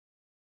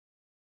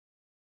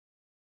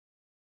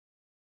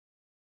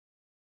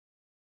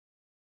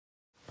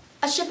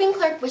A shipping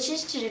clerk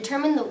wishes to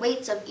determine the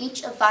weights of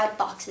each of 5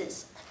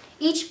 boxes.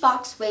 Each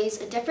box weighs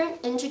a different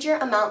integer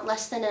amount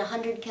less than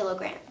 100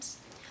 kilograms.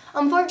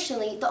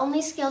 Unfortunately, the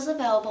only scales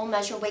available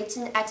measure weights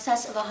in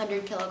excess of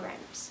 100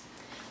 kilograms.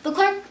 The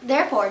clerk,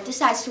 therefore,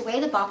 decides to weigh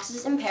the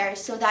boxes in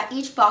pairs so that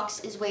each box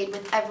is weighed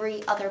with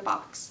every other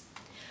box.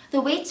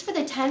 The weights for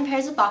the 10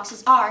 pairs of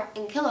boxes are,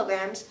 in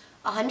kilograms,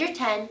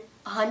 110,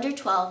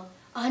 112,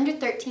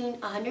 113,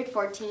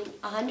 114,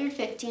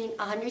 115,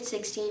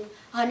 116,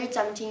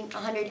 117,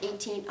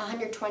 118,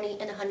 120, and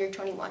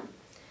 121.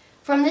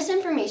 From this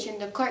information,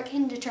 the clerk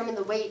can determine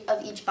the weight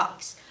of each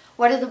box.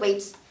 What are the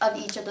weights of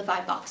each of the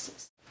 5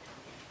 boxes?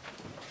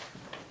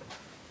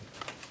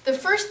 The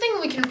first thing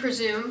we can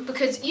presume,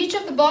 because each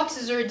of the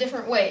boxes are a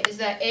different weight, is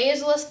that A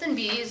is less than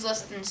B is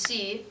less than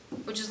C,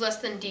 which is less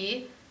than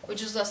D,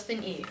 which is less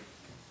than E.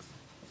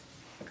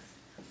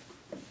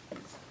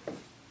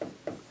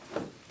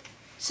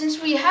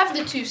 Since we have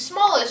the 2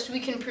 smallest, we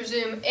can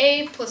presume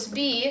A plus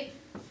B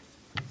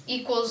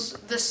equals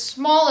the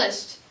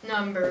smallest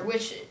number,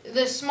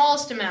 the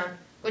smallest amount,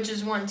 which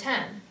is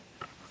 110.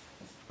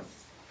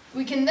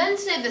 We can then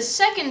say the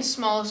second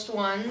smallest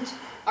ones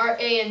are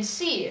A and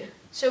C.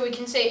 So we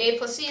can say A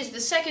plus C is the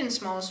second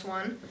smallest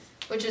one,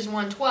 which is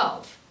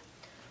 112.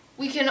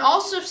 We can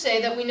also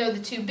say that we know the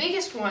 2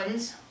 biggest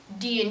ones,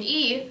 D and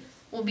E,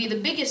 will be the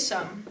biggest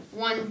sum,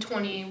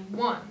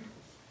 121.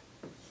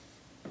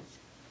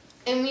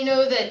 And we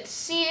know that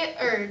C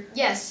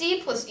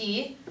plus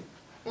E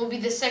will be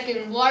the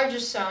second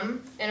largest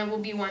sum, and it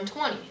will be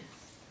 120.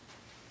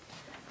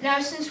 Now,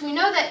 since we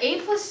know that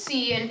A plus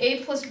C and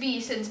A plus B,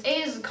 since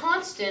A is a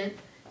constant,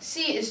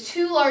 C is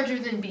 2 larger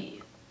than B.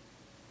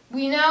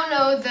 We now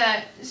know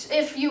that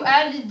if you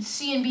added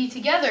C and B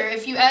together,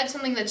 if you add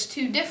something that's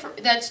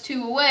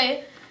 2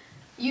 away,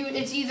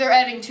 it's either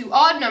adding 2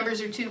 odd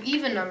numbers or 2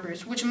 even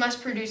numbers, which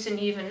must produce an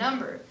even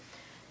number.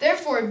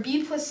 Therefore,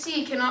 B plus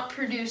C cannot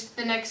produce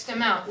the next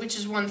amount, which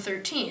is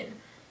 113.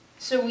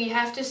 So we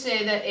have to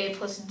say that A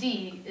plus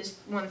D is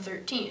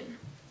 113.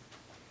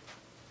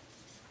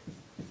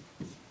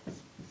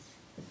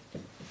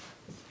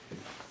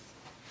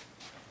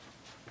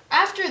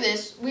 After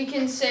this, we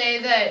can say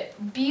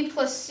that B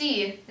plus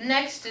C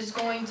next is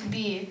going to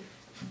be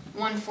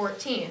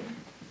 114.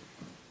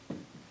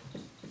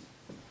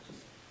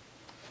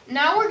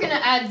 Now we're going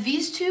to add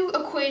these 2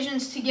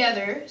 equations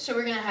together. So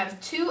we're going to have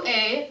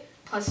 2A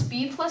plus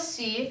B plus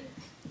C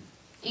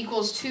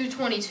equals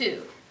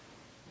 222.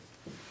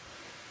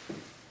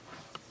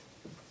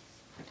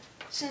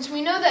 Since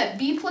we know that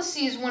B plus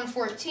C is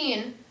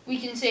 114, we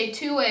can say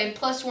 2A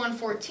plus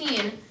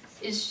 114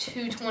 is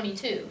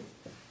 222.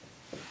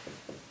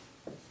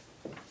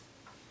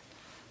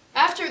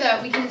 After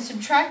that, we can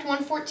subtract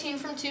 114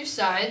 from 2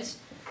 sides.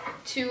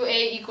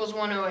 2A equals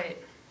 108.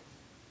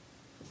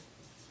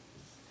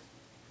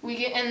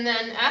 And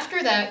then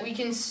after that, we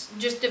can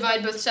just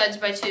divide both sides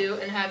by 2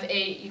 and have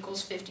A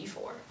equals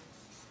 54.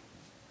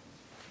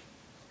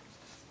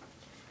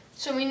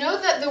 So we know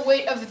that the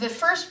weight of the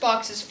first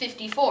box is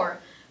 54,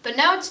 but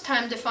now it's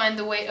time to find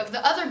the weight of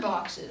the other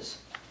boxes.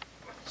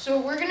 So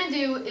what we're going to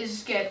do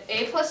is get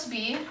A plus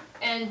B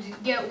and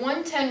get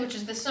 110, which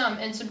is the sum,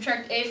 and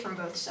subtract A from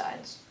both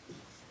sides.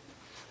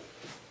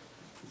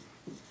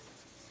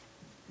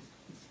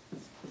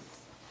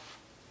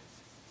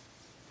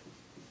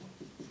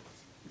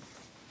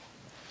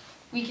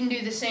 We can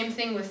do the same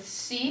thing with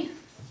C.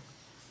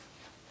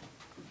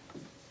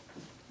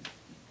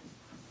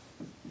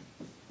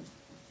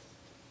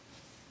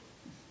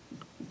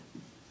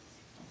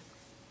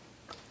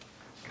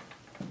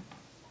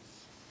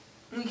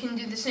 We can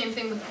do the same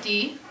thing with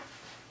D.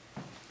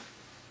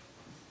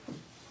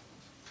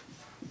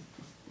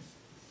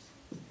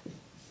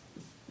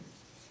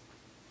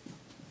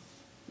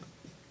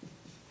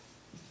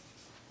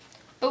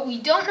 But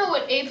we don't know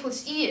what A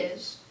plus E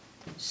is.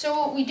 So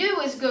what we do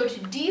is go to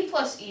D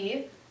plus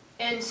E,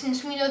 and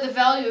since we know the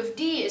value of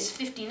D is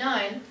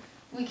 59,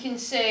 we can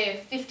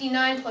say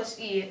 59 plus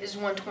E is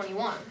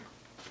 121.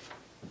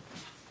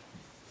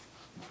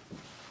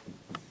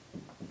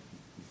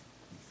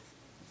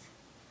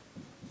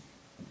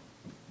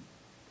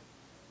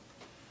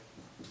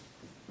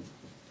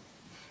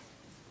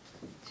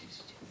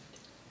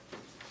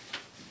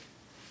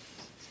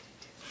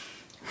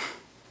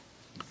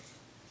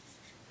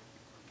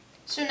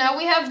 So now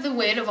we have the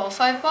weight of all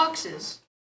 5 boxes.